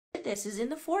did this is in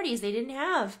the 40s. They didn't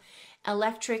have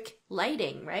electric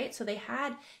lighting, right? So they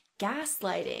had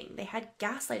gaslighting. They had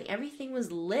gaslighting. Everything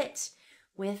was lit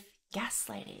with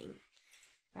gaslighting,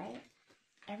 right?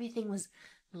 Everything was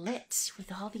lit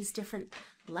with all these different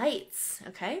lights,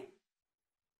 okay?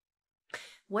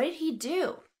 What did he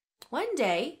do? One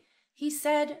day, he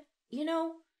said, you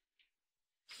know,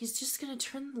 he's just going to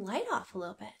turn the light off a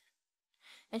little bit.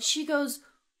 And she goes,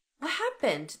 what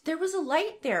happened? There was a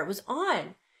light there. It was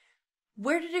on.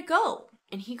 Where did it go?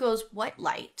 And he goes, what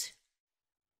light?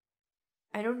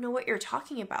 I don't know what you're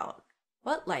talking about.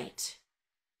 What light?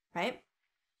 Right?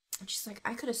 And she's like,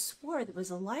 I could have swore there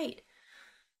was a light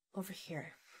over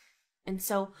here. And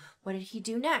so what did he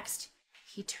do next?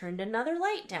 He turned another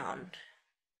light down.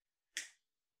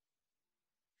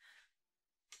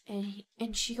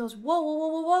 And she goes, whoa, whoa,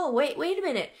 whoa, whoa, whoa, wait a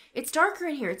minute. It's darker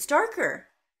in here. It's darker.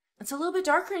 It's a little bit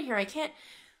darker in here.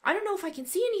 I don't know if I can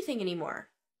see anything anymore.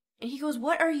 And he goes,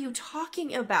 what are you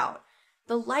talking about?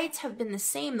 The lights have been the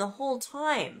same the whole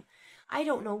time. I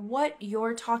don't know what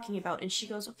you're talking about. And she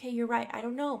goes, okay, you're right. I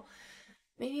don't know.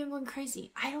 Maybe I'm going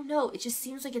crazy. I don't know. It just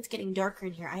seems like it's getting darker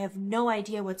in here. I have no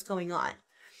idea what's going on.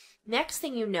 Next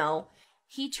thing you know,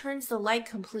 he turns the light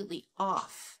completely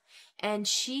off. And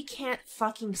she can't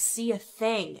fucking see a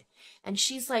thing. And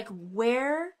she's like,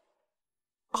 where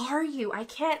are you? I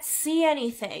can't see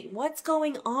anything. What's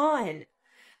going on?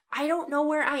 I don't know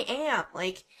where I am.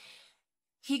 Like,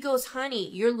 he goes, honey,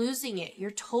 you're losing it.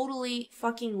 You're totally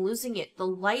fucking losing it. The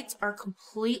lights are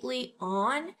completely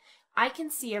on. I can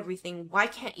see everything. Why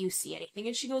can't you see anything?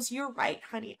 And she goes, you're right,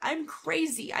 honey. I'm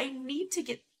crazy. I need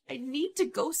to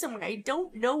go somewhere. I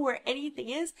don't know where anything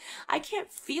is. I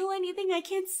can't feel anything. I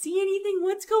can't see anything.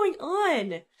 What's going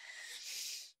on?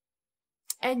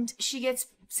 And she gets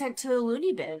sent to the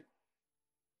loony bin.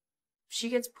 She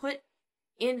gets put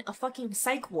in a fucking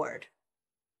psych ward.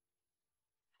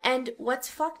 And what's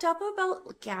fucked up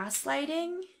about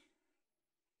gaslighting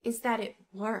is that it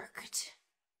worked.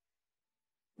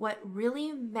 What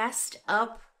really messed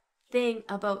up thing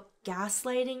about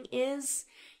gaslighting is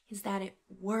that it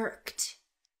worked.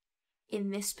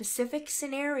 In this specific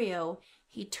scenario,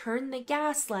 he turned the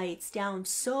gas lights down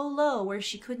so low where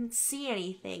she couldn't see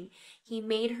anything. He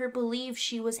made her believe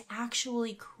she was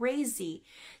actually crazy,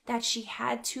 that she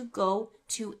had to go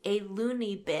to a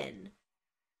loony bin.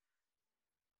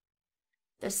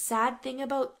 The sad thing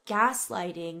about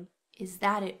gaslighting is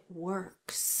that it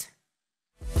works.